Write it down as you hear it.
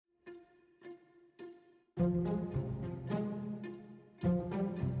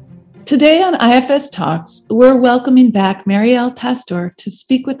Today on IFS Talks, we're welcoming back Marielle Pastor to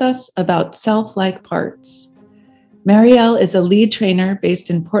speak with us about self-like parts. Marielle is a lead trainer based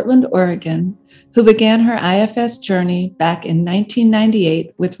in Portland, Oregon, who began her IFS journey back in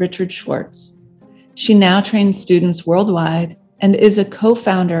 1998 with Richard Schwartz. She now trains students worldwide and is a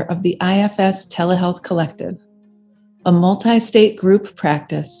co-founder of the IFS Telehealth Collective, a multi-state group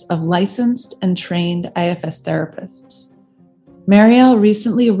practice of licensed and trained IFS therapists. Marielle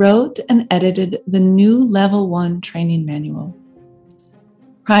recently wrote and edited the new Level 1 training manual.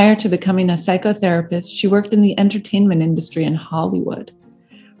 Prior to becoming a psychotherapist, she worked in the entertainment industry in Hollywood.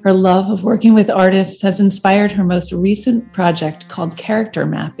 Her love of working with artists has inspired her most recent project called Character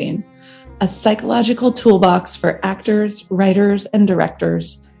Mapping, a psychological toolbox for actors, writers, and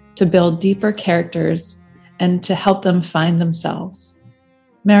directors to build deeper characters and to help them find themselves.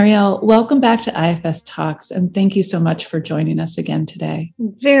 Marielle, welcome back to IFS Talks, and thank you so much for joining us again today.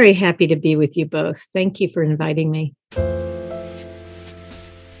 Very happy to be with you both. Thank you for inviting me.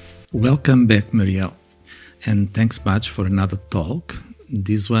 Welcome back, Marielle, and thanks much for another talk.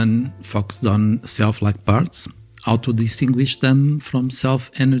 This one focused on self-like parts, how to distinguish them from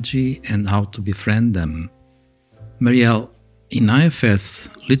self-energy, and how to befriend them. Marielle, in IFS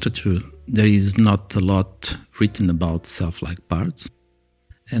literature, there is not a lot written about self-like parts,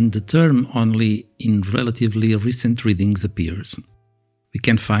 and the term only in relatively recent readings appears. We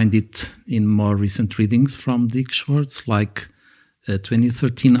can find it in more recent readings from Dick Schwartz, like a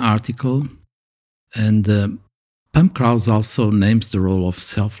 2013 article, and Pam Krause also names the role of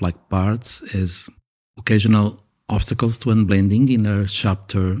self-like parts as occasional obstacles to unblending in her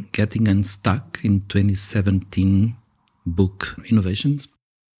chapter Getting Unstuck in 2017 book Innovations.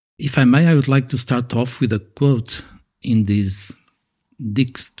 If I may, I would like to start off with a quote in this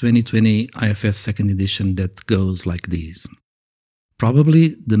Dick's 2020 IFS second edition that goes like this.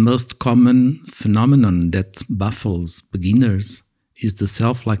 Probably the most common phenomenon that baffles beginners is the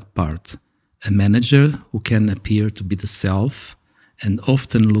self-like part, a manager who can appear to be the self and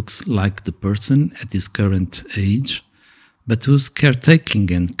often looks like the person at his current age, but whose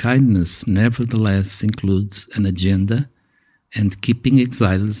caretaking and kindness nevertheless includes an agenda and keeping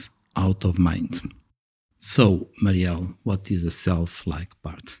exiles out of mind. So, Marielle, what is a self-like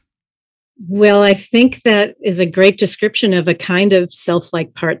part? Well, I think that is a great description of a kind of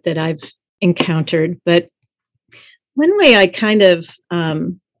self-like part that I've encountered. But one way I kind of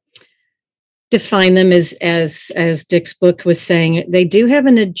define them is, as Dick's book was saying, they do have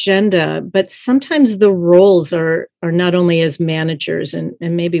an agenda, but sometimes the roles are not only as managers, and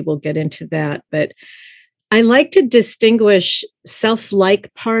maybe we'll get into that, but I like to distinguish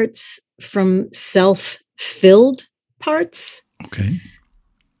self-like parts from self-filled parts. Okay.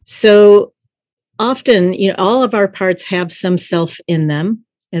 So often, all of our parts have some self in them,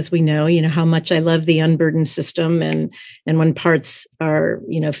 as we know, how much I love the unburdened system. And when parts are,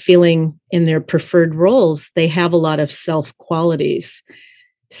 feeling in their preferred roles, they have a lot of self qualities.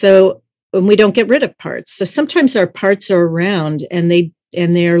 So when we don't get rid of parts. So sometimes our parts are around and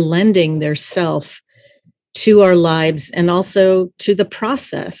they're lending their self to our lives and also to the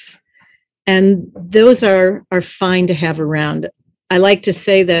process. And those are fine to have around. I like to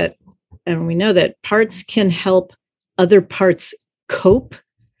say that, and we know that parts can help other parts cope,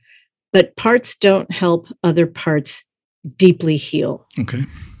 but parts don't help other parts deeply heal. Okay.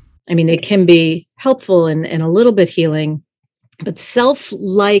 I mean, it can be helpful and a little bit healing, but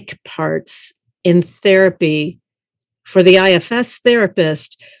self-like parts in therapy for the IFS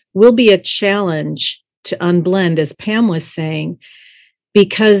therapist will be a challenge to unblend, as Pam was saying,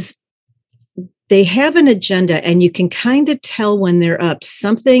 because they have an agenda and you can kind of tell when they're up.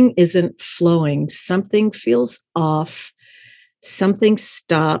 Something isn't flowing. Something feels off. Something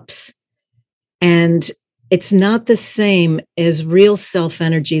stops. And it's not the same as real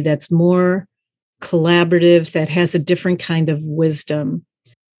self-energy that's more collaborative, that has a different kind of wisdom.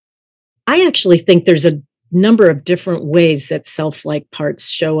 I actually think there's a number of different ways that self-like parts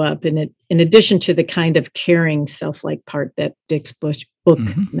show up in addition to the kind of caring self-like part that Dick's book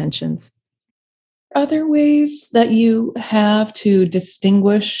mentions. Other ways that you have to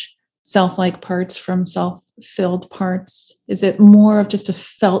distinguish self-like parts from self-filled parts? Is it more of just a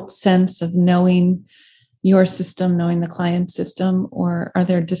felt sense of knowing your system, knowing the client's system, or are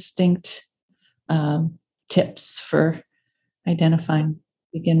there distinct tips for identifying to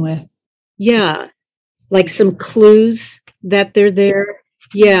begin with? Yeah, like some clues that they're there.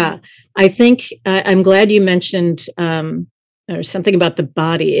 Yeah, I think I'm glad you mentioned or something about the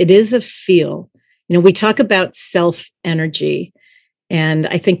body. It is a feel. We talk about self energy, and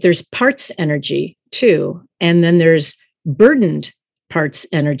I think there's parts energy too. And then there's burdened parts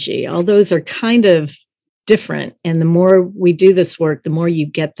energy. All those are kind of different. And the more we do this work, the more you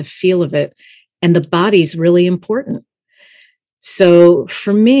get the feel of it. And the body's really important. So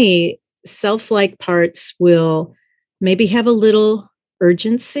for me, self-like parts will maybe have a little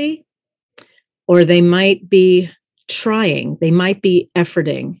urgency, or they might be trying, they might be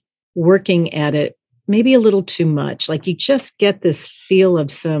efforting, working at it, maybe a little too much. Like you just get this feel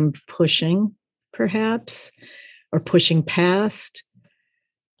of some pushing, perhaps, or pushing past.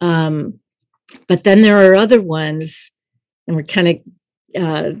 But then there are other ones, and we're kind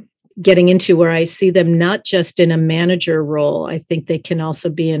of getting into where I see them not just in a manager role. I think they can also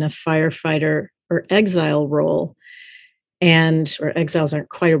be in a firefighter or exile role. Or exiles aren't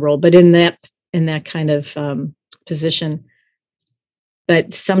quite a role, but in that kind of position.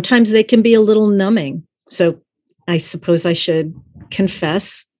 But sometimes they can be a little numbing. So I suppose I should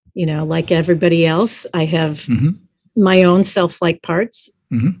confess, like everybody else, I have my own self-like parts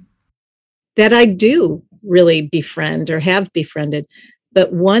that I do really befriend or have befriended.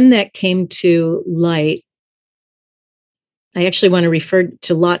 But one that came to light, I actually want to refer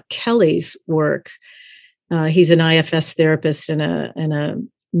to Lot Kelly's work. He's an IFS therapist and a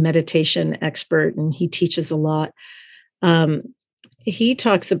meditation expert, and he teaches a lot. He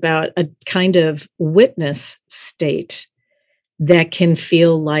talks about a kind of witness state that can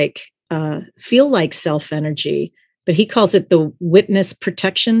feel like self-energy, but he calls it the Witness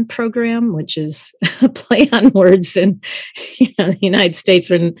Protection Program, which is a play on words in the United States.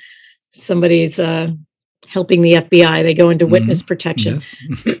 When somebody's helping the FBI, they go into witness protection. Yes.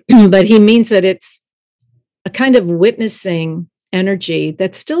 But he means that it's a kind of witnessing energy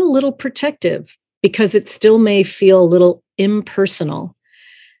that's still a little protective, because it still may feel a little impersonal.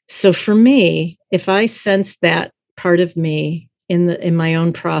 So for me, if I sense that part of me in my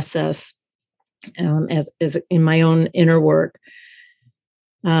own process, as in my own inner work,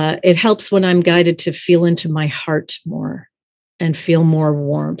 it helps when I'm guided to feel into my heart more and feel more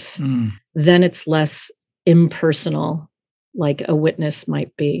warmth. Then it's less impersonal, like a witness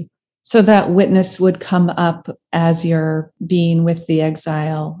might be. So that witness would come up as you're being with the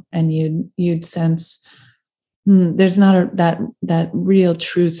exile, and you'd sense there's not that real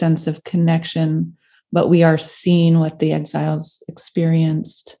true sense of connection, but we are seeing what the exiles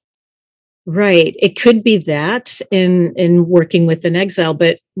experienced. Right. It could be that in working with an exile,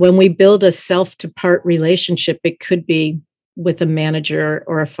 but when we build a self to part relationship, it could be with a manager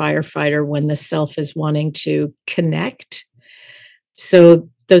or a firefighter when the self is wanting to connect. So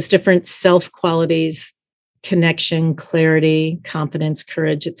those different self qualities, connection, clarity, competence,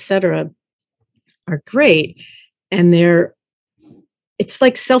 courage, etc., are great. And it's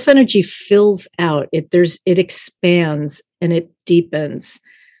like self energy fills out. It expands and it deepens.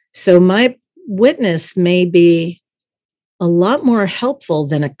 So my witness may be a lot more helpful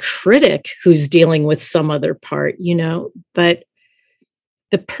than a critic who's dealing with some other part, but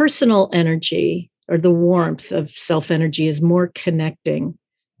the personal energy or the warmth of self energy is more connecting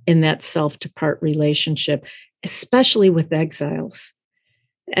in that self to part relationship, especially with exiles.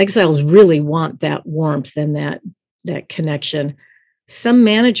 Exiles really want that warmth and that connection. Some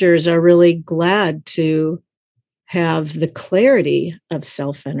managers are really glad to have the clarity of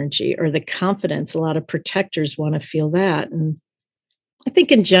self energy or the confidence. A lot of protectors want to feel that. And I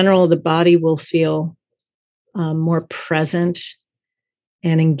think in general, the body will feel more present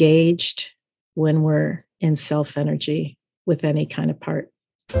and engaged when we're in self energy with any kind of part.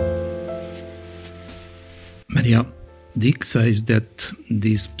 Marielle, Dick says that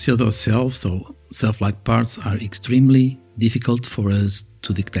these pseudo-selves or self-like parts are extremely difficult for us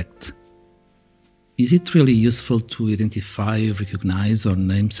to detect. Is it really useful to identify, recognize, or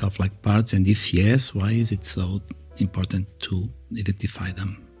name self-like parts? And if yes, why is it so important to identify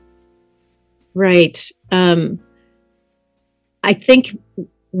them? Right. I think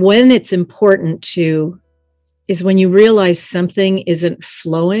when it's important is when you realize something isn't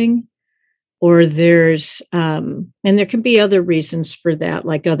flowing, or there's, and there can be other reasons for that,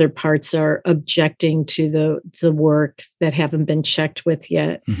 like other parts are objecting to the work that haven't been checked with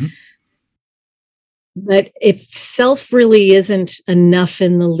yet. Mm-hmm. But if self really isn't enough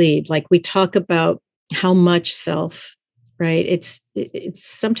in the lead, like we talk about how much self, right? It's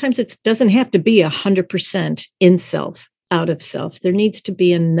sometimes it doesn't have to be 100% in self, out of self. There needs to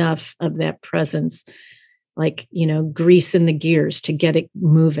be enough of that presence, like, grease in the gears to get it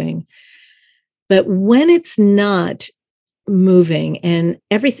moving. But when it's not moving and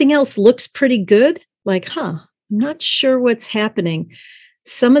everything else looks pretty good, like, I'm not sure what's happening.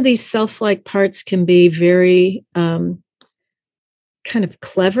 Some of these self-like parts can be very kind of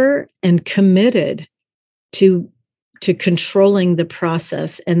clever and committed to controlling the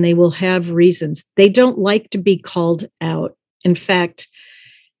process, and they will have reasons. They don't like to be called out. In fact,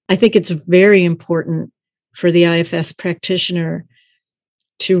 I think it's very important for the IFS practitioner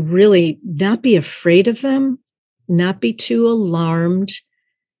to really not be afraid of them, not be too alarmed,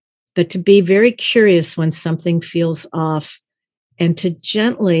 but to be very curious when something feels off and to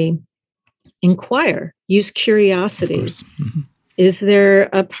gently inquire, use curiosity. Mm-hmm. Is there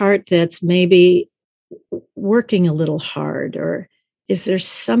a part that's maybe working a little hard, or is there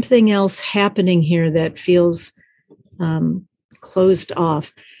something else happening here that feels closed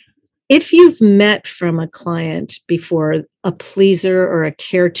off? If you've met from a client before a pleaser or a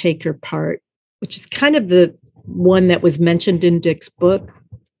caretaker part, which is kind of the one that was mentioned in Dick's book,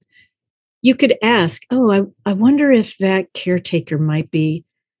 you could ask, oh, I wonder if that caretaker might be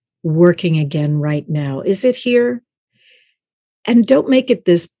working again right now. Is it here? And don't make it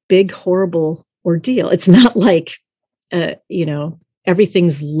this big, horrible ordeal. It's not like,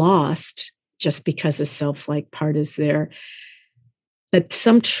 everything's lost just because a self-like part is there. But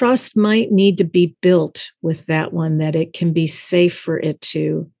some trust might need to be built with that one, that it can be safe for it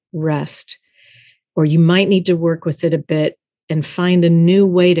to rest. Or you might need to work with it a bit and find a new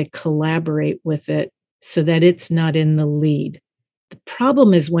way to collaborate with it so that it's not in the lead. The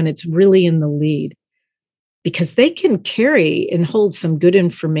problem is when it's really in the lead, because they can carry and hold some good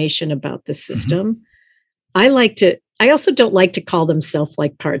information about the system. Mm-hmm. I also don't like to call them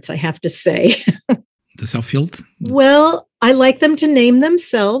self-like parts, I have to say. The self-field? Well, I like them to name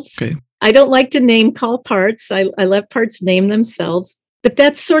themselves. Okay. I don't like to name call parts. I let parts name themselves. But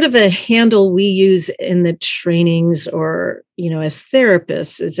that's sort of a handle we use in the trainings or, as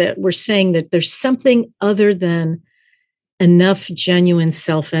therapists, is that we're saying that there's something other than enough genuine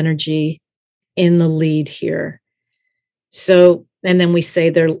self-energy in the lead here. So, and then we say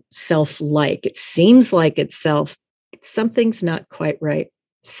they're self-like. It seems like it's self. Something's not quite right.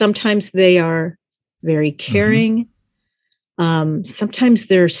 Sometimes they are very caring. Mm-hmm. Sometimes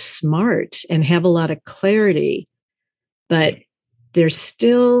they're smart and have a lot of clarity, but they're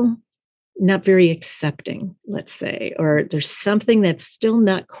still not very accepting, let's say, or there's something that's still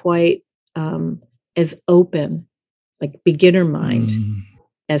not quite as open, like beginner mind,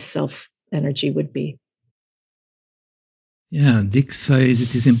 as self-energy would be. Yeah, Dick says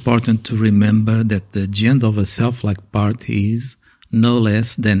it is important to remember that the agenda of a self-like part is no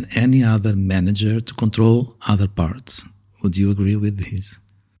less than any other manager to control other parts. Would you agree with this?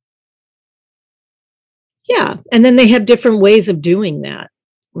 Yeah, and then they have different ways of doing that,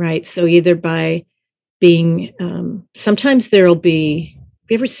 right? So either by being, sometimes there'll be, have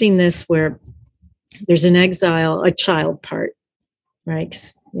you ever seen this where there's an exile, a child part, right?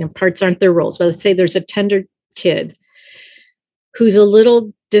 'Cause, parts aren't their roles. But let's say there's a tender kid who's a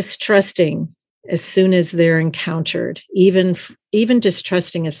little distrusting as soon as they're encountered, even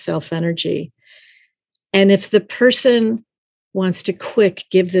distrusting of self-energy. And if the person wants to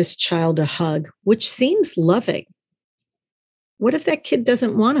give this child a hug, which seems loving, what if that kid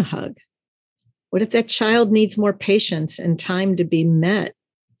doesn't want a hug? What if that child needs more patience and time to be met?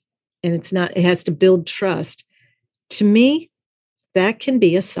 And it has to build trust. To me, that can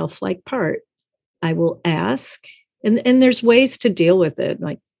be a self-like part. I will ask, and there's ways to deal with it.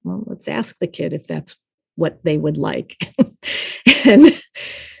 Like, well, let's ask the kid if that's what they would like. And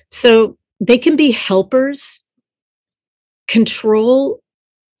so they can be helpers. Control,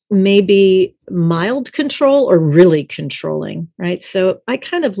 maybe mild control or really controlling, right? So I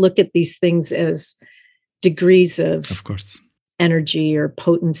kind of look at these things as degrees of course, energy or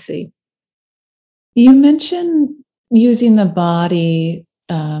potency. You mentioned using the body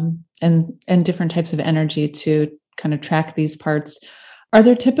and different types of energy to kind of track these parts. Are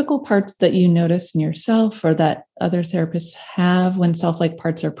there typical parts that you notice in yourself or that other therapists have when self-like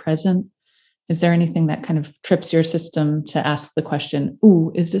parts are present? Is there anything that kind of trips your system to ask the question,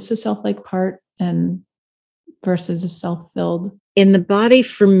 ooh, is this a self-like part and versus a self-filled? In the body,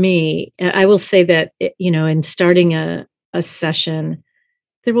 for me, I will say that, in starting a session,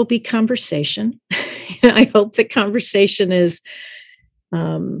 there will be conversation. I hope the conversation is,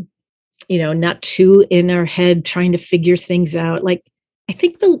 not too in our head trying to figure things out. Like, I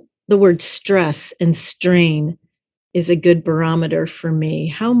think the word stress and strain is a good barometer for me.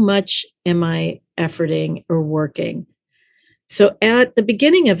 How much am I efforting or working? So at the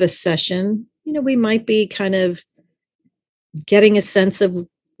beginning of a session, we might be kind of getting a sense of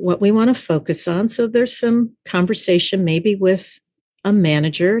what we want to focus on. So there's some conversation maybe with a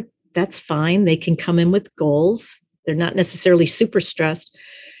manager. That's fine. They can come in with goals. They're not necessarily super stressed.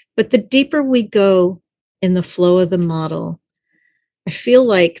 But the deeper we go in the flow of the model, I feel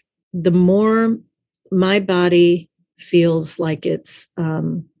like the more my body feels like it's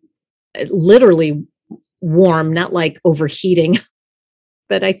literally warm, not like overheating,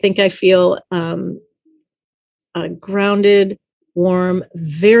 but I think I feel grounded, warm,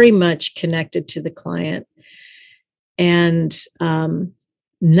 very much connected to the client, and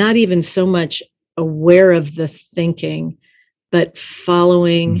not even so much aware of the thinking, but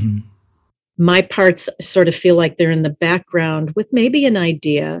following. Mm-hmm. My parts sort of feel like they're in the background with maybe an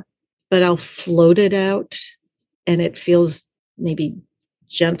idea, but I'll float it out and it feels maybe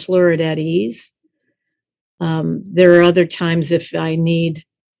gentler and at ease. There are other times if I need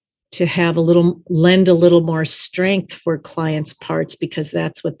to have lend a little more strength for clients' parts because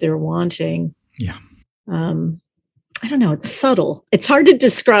that's what they're wanting. Yeah. I don't know. It's subtle. It's hard to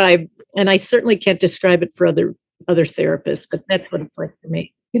describe, and I certainly can't describe it for other therapists, but that's what it's like for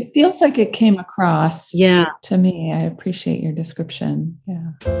me. It feels like it came across to me. I appreciate your description.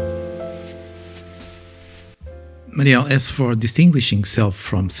 Yeah. Marielle, as for distinguishing self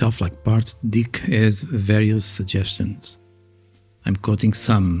from self-like parts, Dick has various suggestions. I'm quoting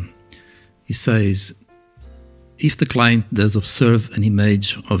some. He says, if the client does observe an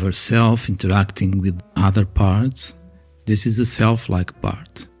image of herself interacting with other parts, this is a self-like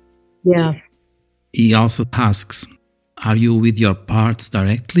part. Yeah. He also asks, are you with your parts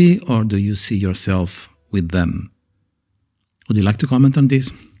directly or do you see yourself with them? Would you like to comment on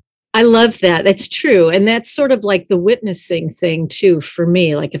this? I love that. That's true. And that's sort of like the witnessing thing too for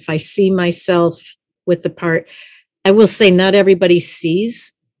me. Like if I see myself with the part, I will say not everybody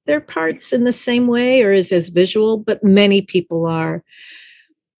sees their parts in the same way or is as visual, but many people are.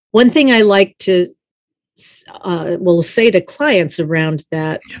 One thing I like to say to clients around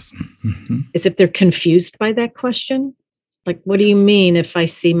that is if they're confused by that question, like, what do you mean if I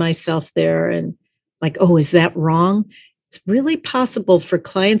see myself there? And like, oh, is that wrong? It's really possible for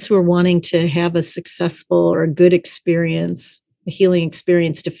clients who are wanting to have a successful or a good experience, a healing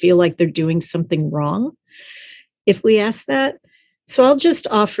experience, to feel like they're doing something wrong if we ask that. So I'll just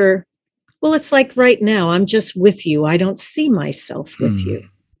offer, well, it's like right now, I'm just with you. I don't see myself with you.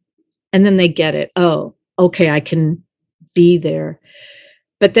 And then they get it. Oh, okay, I can be there.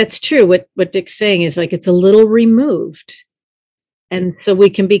 But that's true. What Dick's saying is like, it's a little removed. And so we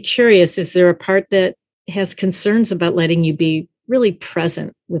can be curious, is there a part that has concerns about letting you be really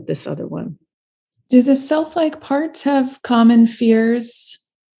present with this other one? Do the self-like parts have common fears,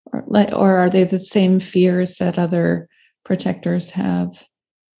 or are they the same fears that other protectors have?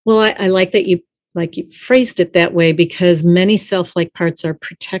 Well, I like that you phrased it that way, because many self-like parts are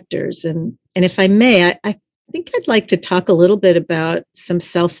protectors. And if I may, I think I'd like to talk a little bit about some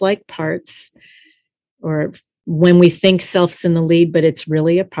self-like parts, or when we think self's in the lead, but it's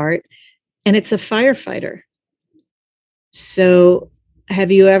really a part, and it's a firefighter. So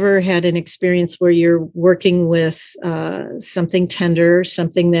have you ever had an experience where you're working with something tender,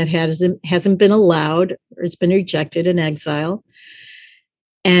 something that hasn't been allowed or has been rejected in exile,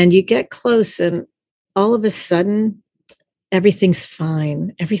 and you get close and all of a sudden everything's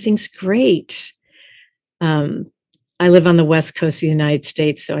fine, everything's great? I live on the West Coast of the United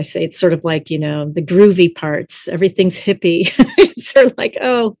States, so I say it's sort of like, the groovy parts. Everything's hippie. It's sort of like,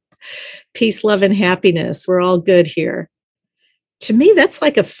 oh, peace, love, and happiness. We're all good here. To me, that's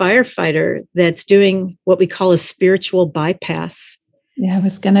like a firefighter that's doing what we call a spiritual bypass. Yeah, I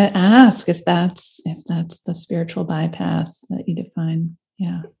was going to ask if that's the spiritual bypass that you define.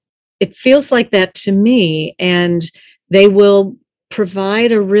 Yeah. It feels like that to me, and they will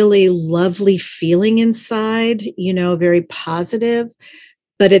provide a really lovely feeling inside, very positive,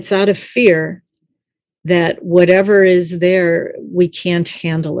 but it's out of fear that whatever is there, we can't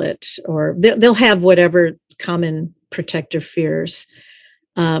handle it, or they'll have whatever common protector fears.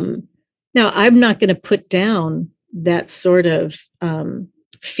 Now, I'm not going to put down that sort of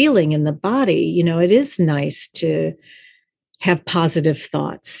feeling in the body. It is nice to have positive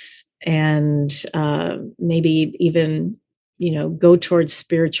thoughts and maybe even, go towards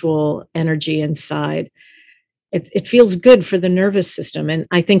spiritual energy inside. It feels good for the nervous system. And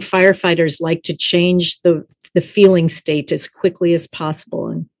I think firefighters like to change the feeling state as quickly as possible.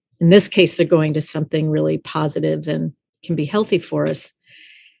 And in this case, they're going to something really positive and can be healthy for us,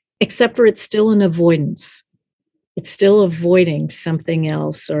 except for it's still an avoidance. It's still avoiding something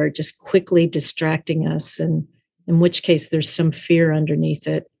else or just quickly distracting us. And in which case there's some fear underneath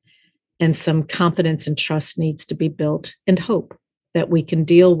it. And some confidence and trust needs to be built, and hope that we can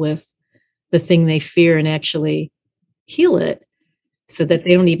deal with the thing they fear and actually heal it so that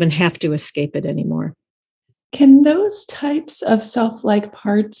they don't even have to escape it anymore. Can those types of self-like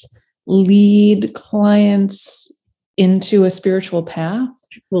parts lead clients into a spiritual path?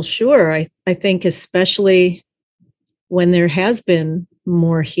 Well, sure. I think especially when there has been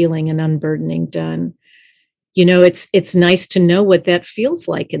more healing and unburdening done, it's nice to know what that feels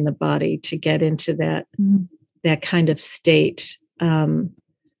like in the body to get into that kind of state. And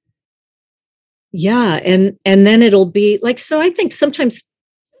then it'll be like, so I think sometimes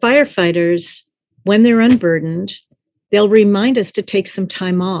firefighters, when they're unburdened, they'll remind us to take some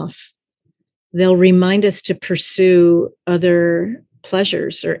time off. They'll remind us to pursue other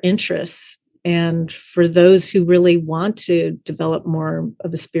pleasures or interests. And for those who really want to develop more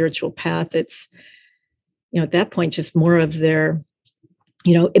of a spiritual path, it's, at that point, just more of their,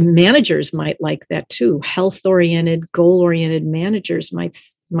 managers might like that too. Health-oriented, goal-oriented managers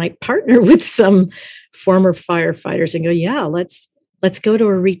might partner with some former firefighters and go, yeah, let's go to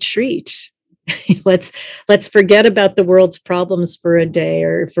a retreat. let's forget about the world's problems for a day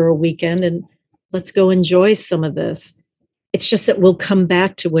or for a weekend, and let's go enjoy some of this. It's just that we'll come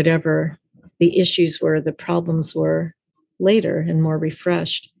back to whatever the issues were, the problems were later and more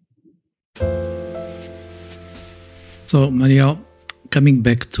refreshed. So, Marielle, coming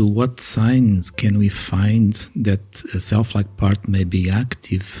back to what signs can we find that a self-like part may be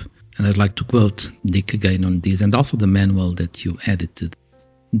active? And I'd like to quote Dick again on this, and also the manual that you edited.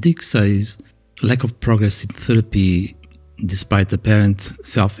 Dick says, lack of progress in therapy despite apparent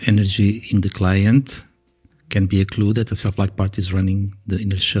self-energy in the client can be a clue that a self-like part is running the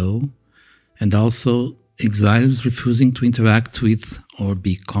inner show. And also, exiles refusing to interact with or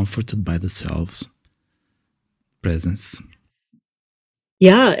be comforted by the self's presence.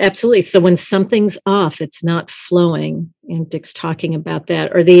 Yeah, absolutely. So when something's off, it's not flowing, and Dick's talking about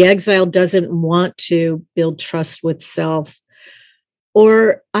that, or the exile doesn't want to build trust with self.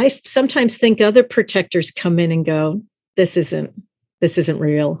 Or I sometimes think other protectors come in and go, this isn't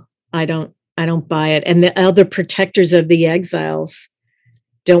real. I don't buy it. And the other protectors of the exiles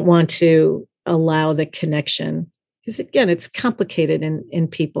don't want to allow the connection. Because again, it's complicated in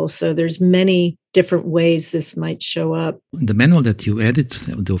people. So there's many different ways this might show up. The manual that you edit,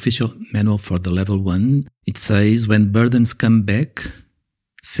 the official manual for the level 1, it says when burdens come back,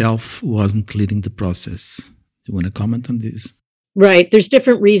 self wasn't leading the process. Do you want to comment on this? Right. There's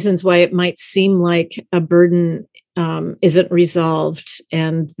different reasons why it might seem like a burden isn't resolved.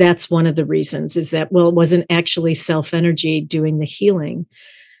 And that's one of the reasons, is that, well, it wasn't actually self-energy doing the healing.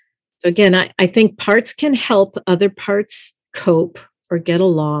 So again, I think parts can help other parts cope or get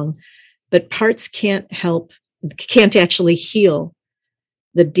along, but parts can't actually heal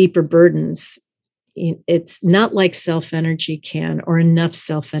the deeper burdens. It's not like self-energy can, or enough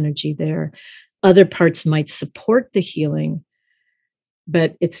self-energy there. Other parts might support the healing,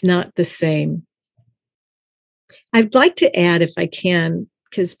 but it's not the same. I'd like to add, if I can,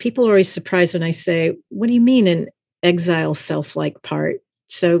 because people are always surprised when I say, what do you mean an exile self-like part?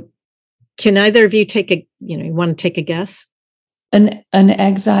 So can either of you you want to take a guess? An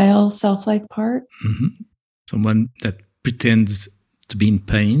exile self-like part? Mm-hmm. Someone that pretends to be in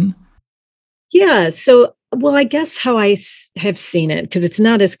pain? Yeah. So, well, I guess how I have seen it, because it's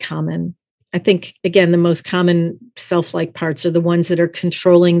not as common. I think, again, the most common self-like parts are the ones that are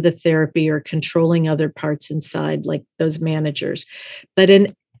controlling the therapy or controlling other parts inside, like those managers. But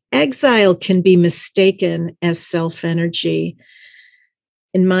an exile can be mistaken as self-energy,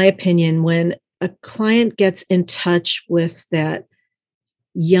 in my opinion, when a client gets in touch with that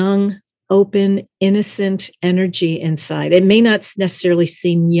young, open, innocent energy inside. It may not necessarily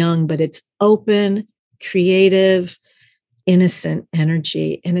seem young, but it's open, creative, innocent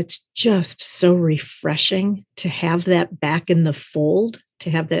energy. And it's just so refreshing to have that back in the fold,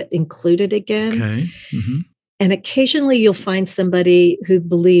 to have that included again. Okay. Mm-hmm. And occasionally you'll find somebody who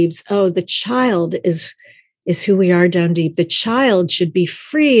believes, oh, the child is who we are down deep. The child should be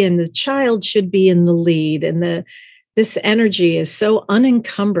free, and the child should be in the lead. And this energy is so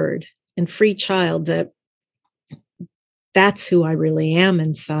unencumbered and free child that's who I really am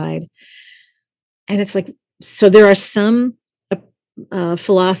inside. And it's like, so there are some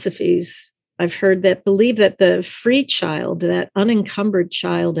philosophies I've heard that believe that the free child, that unencumbered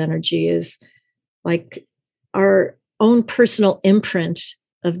child energy, is like our own personal imprint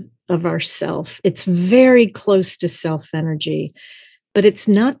of ourself. It's very close to self-energy, but it's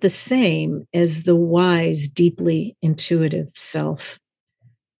not the same as the wise, deeply intuitive self,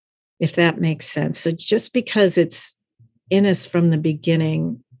 if that makes sense. So just because it's in us from the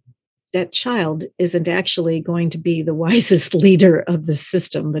beginning, that child isn't actually going to be the wisest leader of the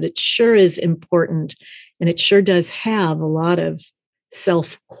system, but it sure is important, and it sure does have a lot of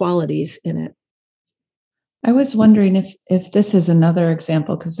self qualities in it. I was wondering if this is another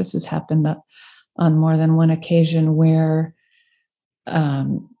example, because this has happened on more than one occasion where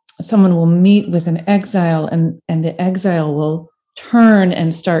someone will meet with an exile and the exile will turn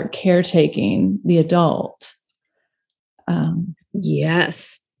and start caretaking the adult.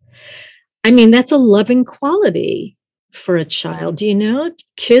 Yes. I mean, that's a loving quality for a child. You know,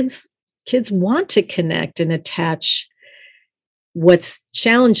 kids want to connect and attach. What's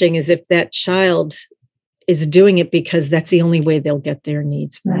challenging is if that child is doing it because that's the only way they'll get their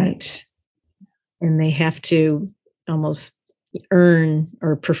needs met. Right. And they have to almost earn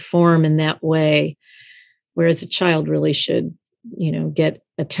or perform in that way. Whereas a child really should, you know, get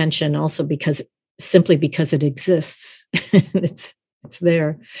attention also simply because it exists. it's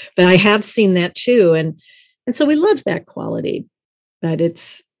there. But I have seen that too. And so we love that quality, but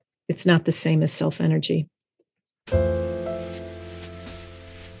it's not the same as self-energy.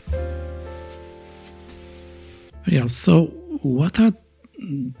 Yeah. So what are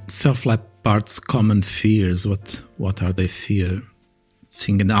self-like parts' common fears? What are they fear?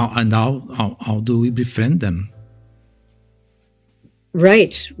 And how do we befriend them?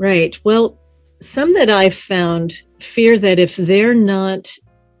 Right. Well, some that I've found fear that if they're not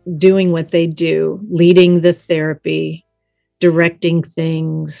doing what they do, leading the therapy, directing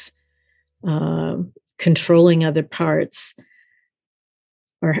things, controlling other parts,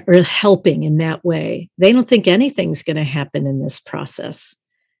 or helping in that way, they don't think anything's going to happen in this process.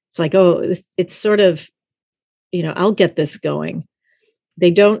 It's like, oh, it's sort of, you know, I'll get this going.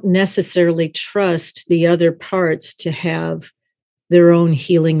 They don't necessarily trust the other parts to have their own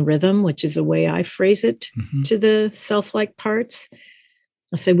healing rhythm, which is a way I phrase it to the self-like parts.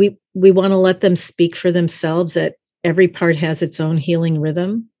 I say we want to let them speak for themselves, that every part has its own healing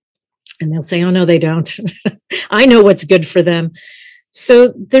rhythm. And they'll say, oh, no, they don't. I know what's good for them.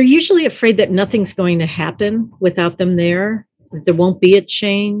 So they're usually afraid that nothing's going to happen without them there. There won't be a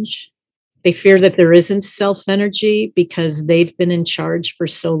change. They fear that there isn't self-energy because they've been in charge for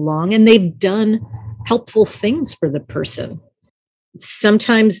so long and they've done helpful things for the person.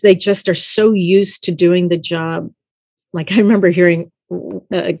 Sometimes they just are so used to doing the job. Like I remember hearing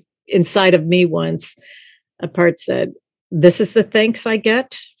inside of me once, a part said, this is the thanks I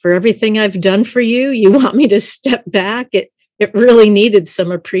get for everything I've done for you. You want me to step back? It really needed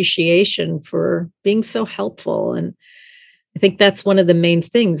some appreciation for being so helpful. And I think that's one of the main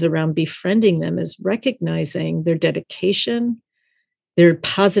things around befriending them is recognizing their dedication, their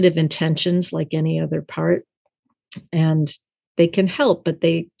positive intentions like any other part. And they can help, but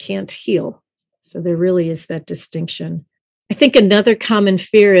they can't heal. So there really is that distinction. I think another common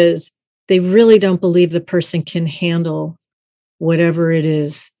fear is they really don't believe the person can handle whatever it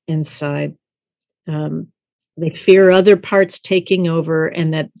is inside. They fear other parts taking over,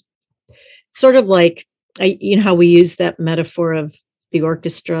 and that sort of like, you know how we use that metaphor of the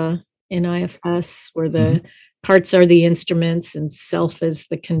orchestra in IFS, where the parts are the instruments and self is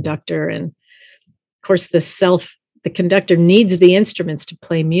the conductor. And of course, the conductor needs the instruments to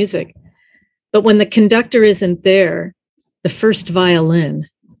play music. But when the conductor isn't there, the first violin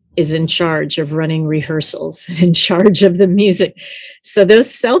is in charge of running rehearsals and in charge of the music. So those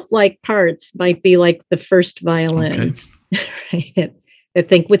self-like parts might be like the first violins. Okay. Right? They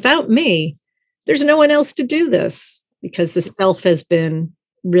think, without me, there's no one else to do this, because the self has been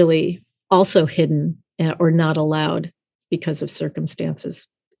really also hidden or not allowed because of circumstances.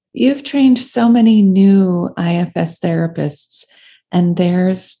 You've trained so many new IFS therapists, and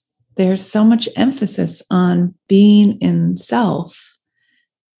there's so much emphasis on being in self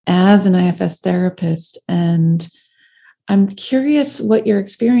as an IFS therapist. And I'm curious what your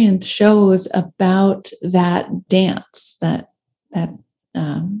experience shows about that dance that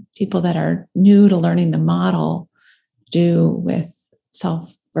people that are new to learning the model do with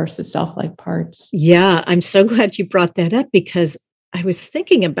self versus self-like parts. Yeah, I'm so glad you brought that up, because I was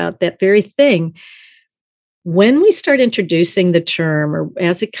thinking about that very thing. When we start introducing the term, or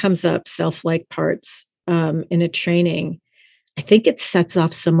as it comes up, self-like parts in a training, I think it sets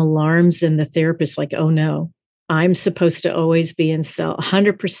off some alarms in the therapist, like, oh no, I'm supposed to always be in self,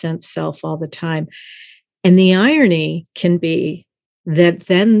 100% self all the time. And the irony can be that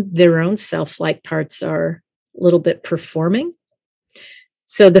then their own self-like parts are a little bit performing.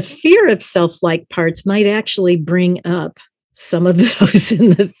 So the fear of self-like parts might actually bring up some of those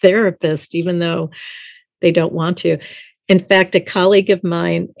in the therapist, even though they don't want to. In fact, a colleague of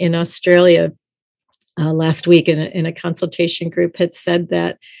mine in Australia last week in a consultation group had said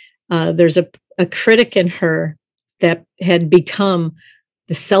that there's a critic in her that had become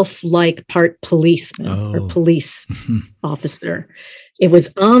the self-like part policeman or police officer. It was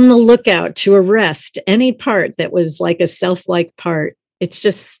on the lookout to arrest any part that was like a self-like part it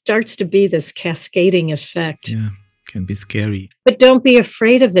just starts to be this cascading effect. Yeah, can be scary. But don't be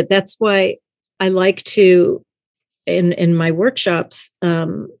afraid of it. That's why I like to, in my workshops,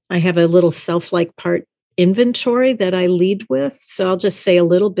 I have a little self-like part inventory that I lead with. So I'll just say a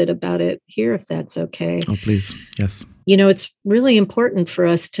little bit about it here, if that's okay. Oh, please. Yes. It's really important for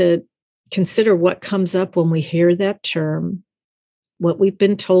us to consider what comes up when we hear that term, what we've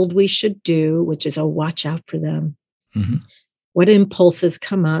been told we should do, which is, watch out for them. Mm-hmm. What impulses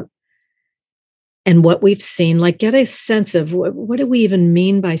come up and what we've seen, like get a sense of what do we even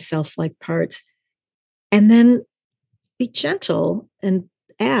mean by self-like parts? And then be gentle and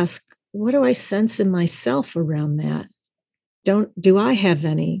ask, what do I sense in myself around that? Do I have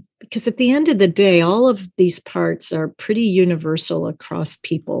any? Because at the end of the day, all of these parts are pretty universal across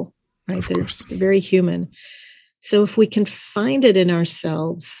people, right? Of course. They're very human. So if we can find it in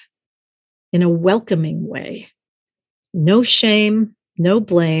ourselves in a welcoming way, no shame, no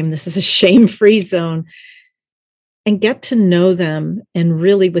blame. This is a shame-free zone. And get to know them. And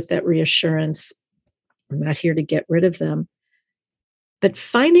really with that reassurance, I'm not here to get rid of them. But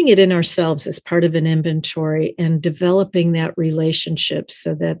finding it in ourselves as part of an inventory and developing that relationship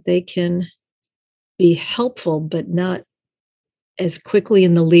so that they can be helpful, but not as quickly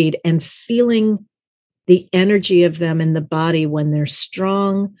in the lead, and feeling the energy of them in the body when they're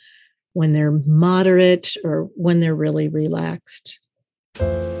strong, when they're moderate, or when they're really relaxed.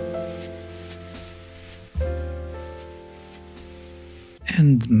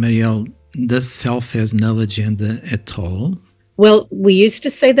 And Marielle, does self has no agenda at all? Well, we used to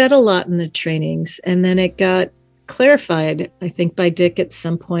say that a lot in the trainings, and then it got clarified, I think, by Dick at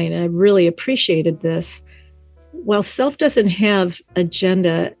some point. I really appreciated this. While self doesn't have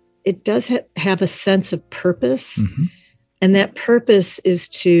agenda, it does have a sense of purpose. Mm-hmm. And that purpose is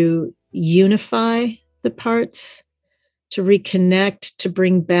to unify the parts, to reconnect, to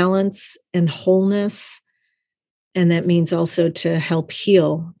bring balance and wholeness. And that means also to help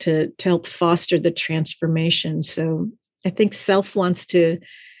heal, to help foster the transformation. So I think self wants to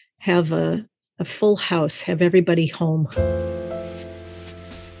have a full house, have everybody home.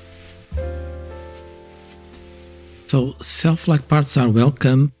 So self-like parts are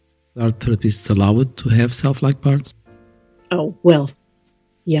welcome. Are therapists allowed to have self-like parts? Oh, well,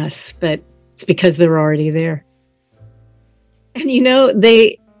 yes, but it's because they're already there. And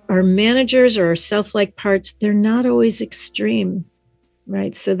they are managers or self-like parts. They're not always extreme,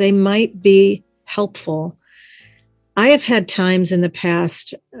 right? So they might be helpful. I have had times in the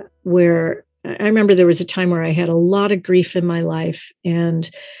past where I remember there was a time where I had a lot of grief in my life,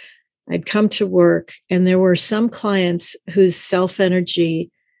 and I'd come to work, and there were some clients whose self-energy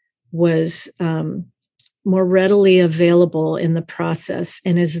was more readily available in the process.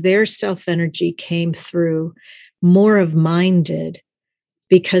 And as their self-energy came through, more of mine did,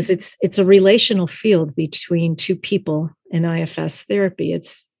 because it's a relational field between two people in IFS therapy.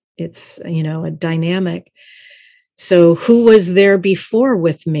 It's a dynamic. So who was there before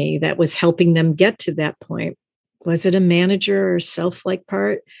with me that was helping them get to that point? Was it a manager or self-like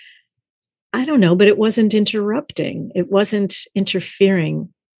part? I don't know, but it wasn't interrupting. It wasn't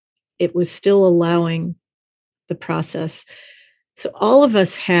interfering. It was still allowing the process. So all of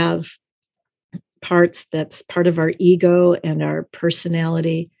us have parts that's part of our ego and our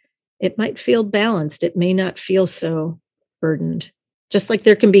personality. It might feel balanced. It may not feel so burdened. Just like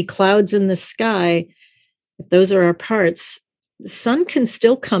there can be clouds in the sky, if those are our parts, the sun can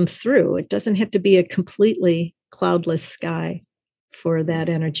still come through. It doesn't have to be a completely cloudless sky for that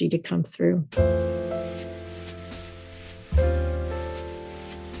energy to come through.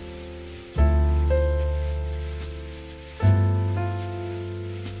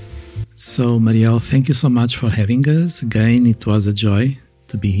 So, Marielle, thank you so much for having us. Again, it was a joy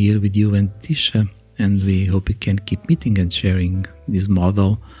to be here with you and Tisha, and we hope we can keep meeting and sharing this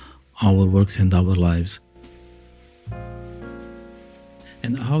model, our works and our lives.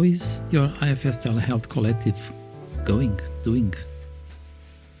 And how is your IFS Telehealth Collective doing?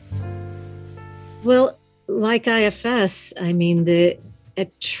 Well, like IFS, the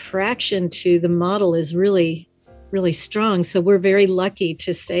attraction to the model is really, really strong. So we're very lucky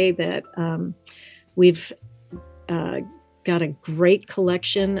to say that we've got a great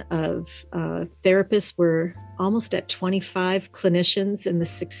collection of therapists. We're almost at 25 clinicians in the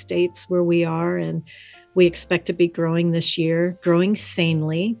 6 states where we are, and we expect to be growing this year, growing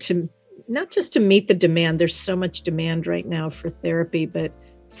sanely, to not just to meet the demand. There's so much demand right now for therapy, but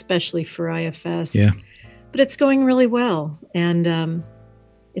especially for IFS. Yeah. But it's going really well. And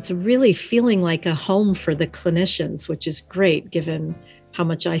it's really feeling like a home for the clinicians, which is great given how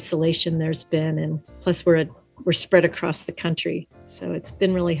much isolation there's been. And plus we're we're spread across the country. So it's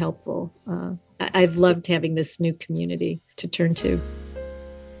been really helpful. I've loved having this new community to turn to.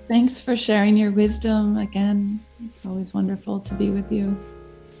 Thanks for sharing your wisdom again. It's always wonderful to be with you.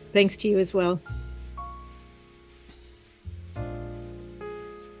 Thanks to you as well.